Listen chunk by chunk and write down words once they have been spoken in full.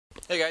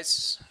Hey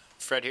guys,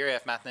 Fred here,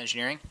 AF Math and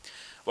Engineering.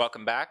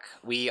 Welcome back.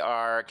 We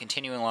are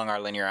continuing along our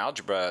linear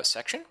algebra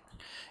section,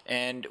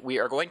 and we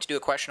are going to do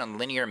a question on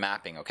linear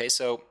mapping. Okay,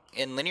 so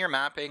in linear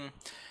mapping,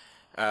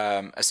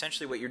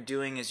 essentially what you're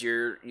doing is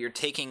you're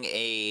taking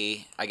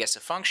a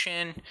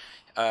function,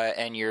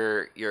 and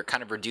you're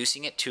kind of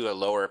reducing it to a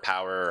lower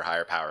power or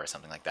higher power or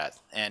something like that.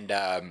 And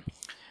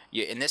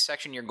in this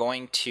section, you're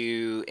going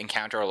to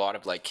encounter a lot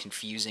of like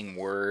confusing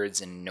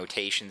words and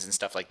notations and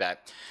stuff like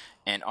that.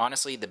 And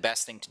honestly, the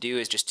best thing to do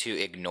is just to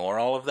ignore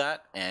all of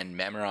that and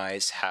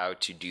memorize how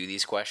to do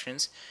these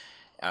questions,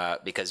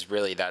 because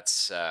really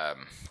that's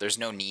there's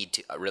no need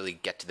to really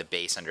get to the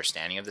base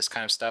understanding of this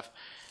kind of stuff.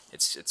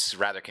 It's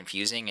rather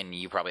confusing, and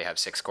you probably have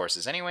 6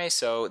 courses anyway,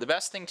 so the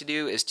best thing to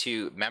do is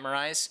to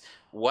memorize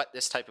what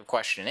this type of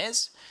question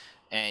is,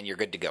 and you're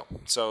good to go.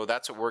 So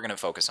that's what we're going to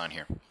focus on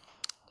here.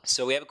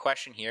 So we have a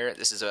question here.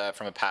 This is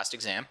from a past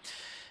exam,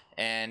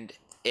 and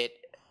it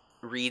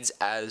reads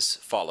as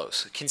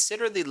follows.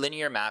 Consider the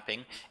linear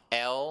mapping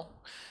L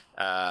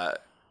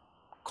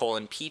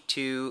colon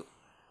P2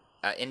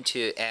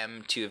 into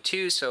M2 of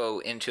 2, so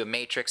into a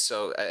matrix.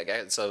 So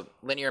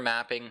linear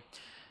mapping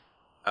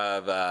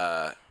of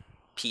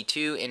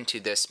P2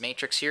 into this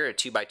matrix here, a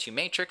 2 by 2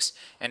 matrix,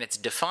 and it's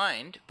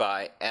defined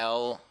by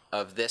L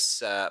of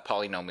this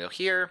polynomial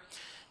here,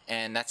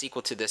 and that's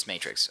equal to this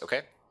matrix.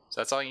 Okay, so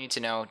that's all you need to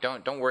know.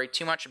 Don't worry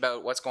too much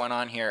about what's going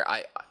on here.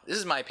 This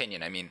is my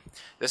opinion. I mean,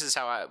 this is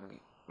how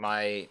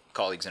my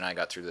colleagues and I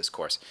got through this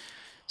course.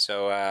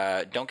 So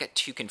don't get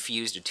too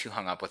confused or too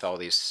hung up with all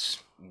these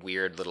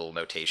weird little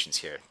notations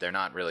here. They're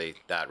not really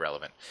that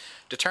relevant.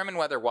 Determine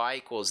whether y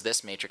equals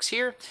this matrix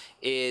here,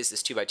 is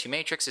this 2 by 2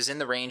 matrix, is in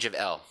the range of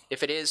L.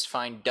 If it is,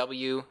 find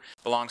W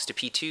belongs to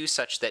P2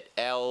 such that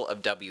L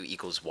of W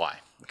equals y.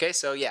 Okay,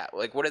 so yeah,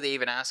 like what are they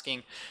even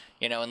asking?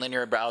 You know, in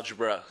linear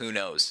algebra, who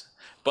knows?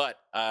 But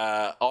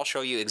I'll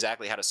show you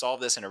exactly how to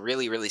solve this in a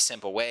really, really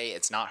simple way.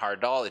 It's not hard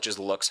at all, it just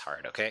looks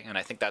hard, okay? And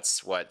I think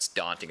that's what's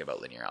daunting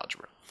about linear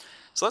algebra.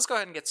 So let's go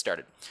ahead and get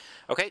started.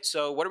 Okay,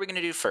 so what are we going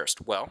to do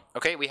first? Well,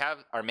 okay, we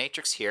have our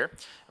matrix here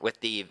with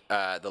the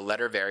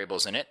letter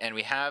variables in it, and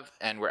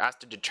we're asked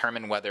to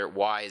determine whether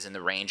y is in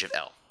the range of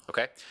L.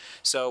 Okay,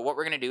 so what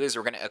we're going to do is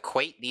we're going to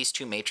equate these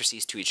two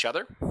matrices to each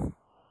other.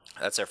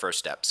 That's our first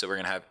step. So we're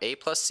going to have A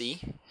plus C,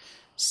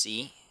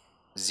 C,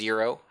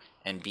 0,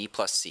 and B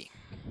plus C.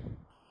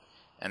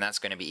 And that's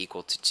going to be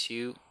equal to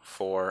 2,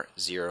 4,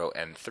 0,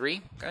 and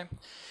 3. Okay,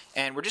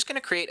 and we're just going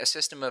to create a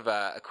system of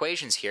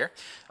equations here.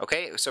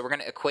 Okay, so we're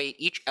going to equate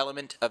each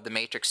element of the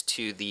matrix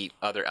to the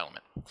other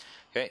element.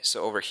 Okay,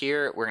 so over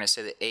here we're going to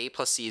say that A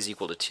plus C is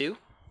equal to 2.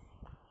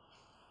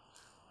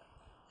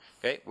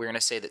 Okay, we're going to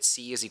say that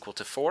C is equal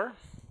to 4.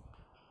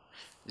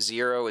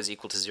 0 is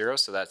equal to 0,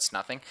 so that's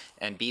nothing.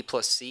 And B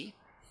plus C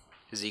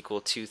is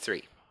equal to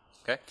 3.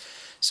 Okay,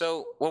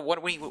 so well,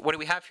 what do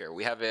we have here?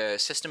 We have a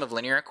system of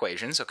linear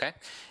equations, okay?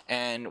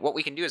 And what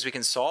we can do is we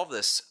can solve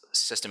this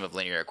system of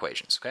linear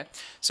equations, okay?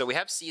 So we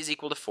have C is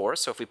equal to 4,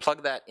 so if we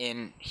plug that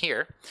in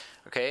here,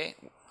 okay,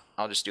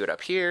 I'll just do it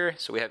up here.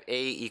 So we have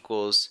A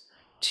equals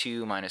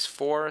 2 minus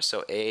 4,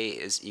 so A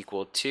is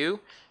equal to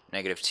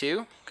negative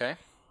 2, okay?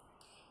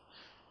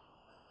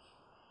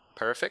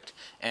 Perfect.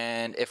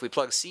 And if we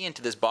plug C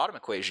into this bottom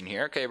equation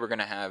here, okay, we're going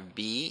to have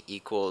B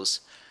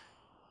equals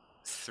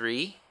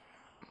 3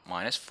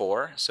 minus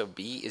 4, so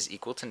B is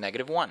equal to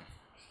negative 1.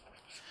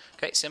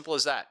 Okay, simple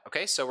as that.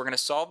 Okay, so we're going to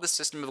solve the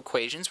system of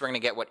equations. We're going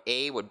to get what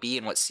A, what B,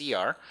 and what C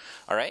are.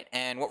 All right,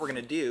 and what we're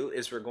going to do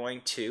is we're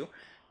going to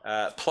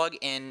plug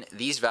in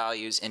these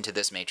values into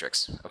this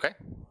matrix. Okay,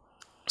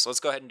 so let's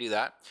go ahead and do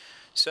that.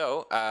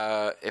 So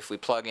if we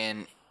plug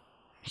in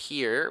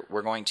here,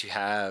 we're going to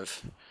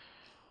have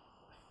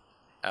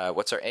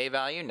what's our A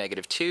value?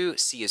 Negative 2.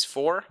 C is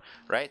 4,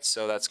 right?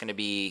 So that's going to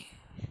be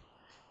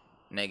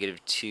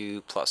negative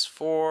 2 plus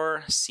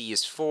 4, C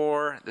is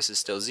 4, this is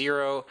still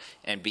 0,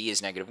 and B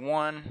is negative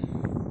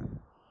 1.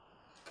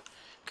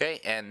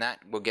 Okay, and that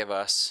will give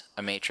us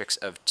a matrix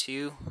of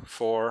 2,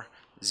 4,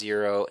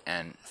 0,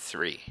 and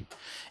 3.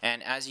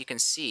 And as you can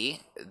see,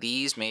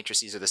 these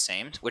matrices are the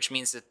same, which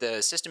means that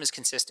the system is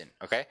consistent,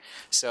 okay?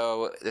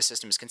 So the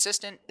system is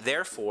consistent,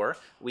 therefore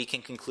we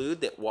can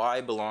conclude that y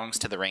belongs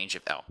to the range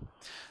of L,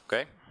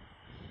 okay?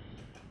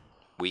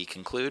 We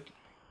conclude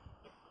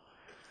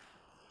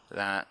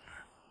that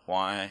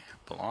y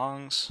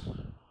belongs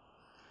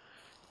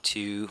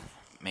to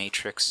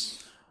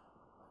matrix,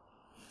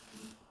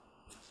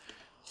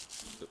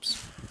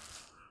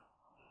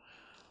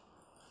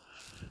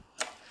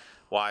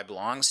 y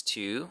belongs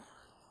to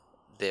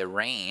the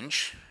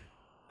range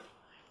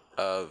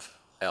of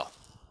L.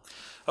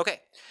 Okay,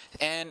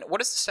 and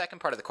what is the second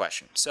part of the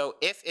question? So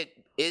if it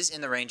is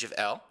in the range of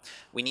L,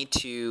 we need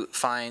to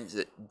find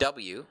that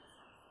W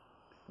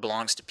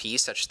belongs to P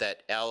such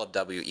that L of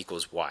W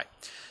equals Y.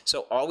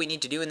 So all we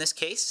need to do in this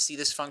case, see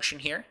this function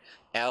here,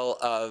 L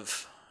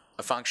of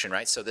a function,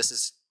 right? So this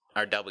is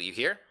our W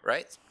here,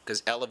 right?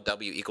 Because L of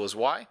W equals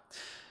Y.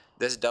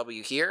 This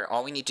W here,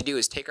 all we need to do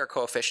is take our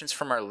coefficients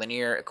from our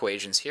linear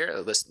equations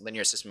here, this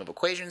linear system of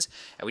equations,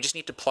 and we just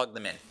need to plug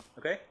them in,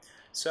 okay?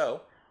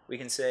 So we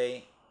can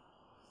say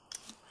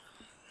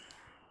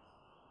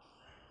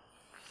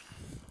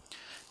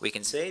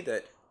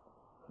that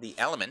the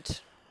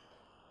element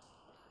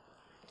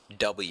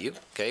w,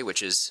 okay,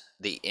 which is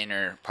the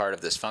inner part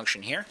of this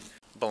function here,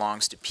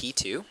 belongs to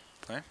P2,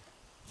 okay,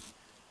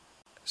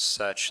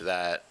 such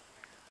that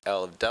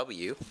L of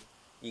w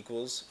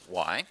equals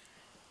y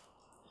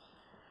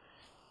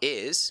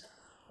is,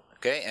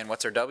 okay, and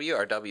what's our w?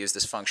 Our w is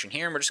this function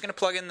here, and we're just going to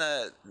plug in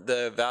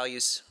the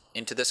values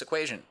into this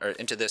equation, or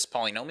into this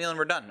polynomial, and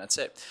we're done. That's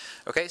it.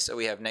 Okay, so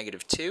we have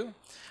 -2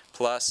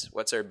 plus,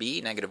 what's our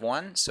b?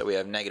 -1, so we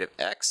have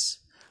 -x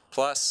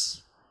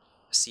plus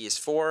c is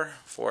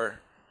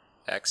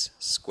 4x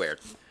squared.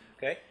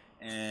 Okay,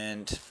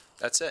 and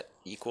that's it,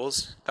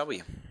 equals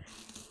w.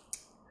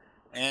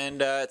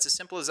 And it's as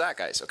simple as that,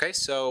 guys. Okay,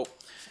 so,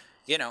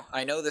 you know,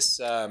 I know this,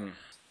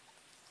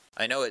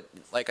 I know it,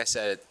 like I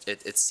said,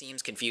 it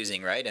seems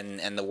confusing, right?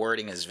 And the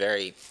wording is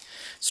very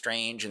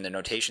strange, and the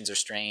notations are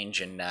strange,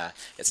 and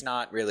it's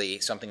not really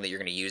something that you're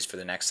going to use for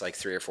the next like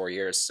 3 or 4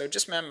 years. So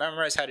just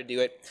memorize how to do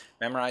it,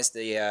 memorize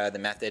the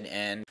method,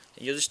 and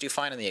you'll just do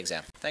fine on the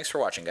exam. Thanks for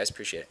watching, guys.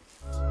 Appreciate it.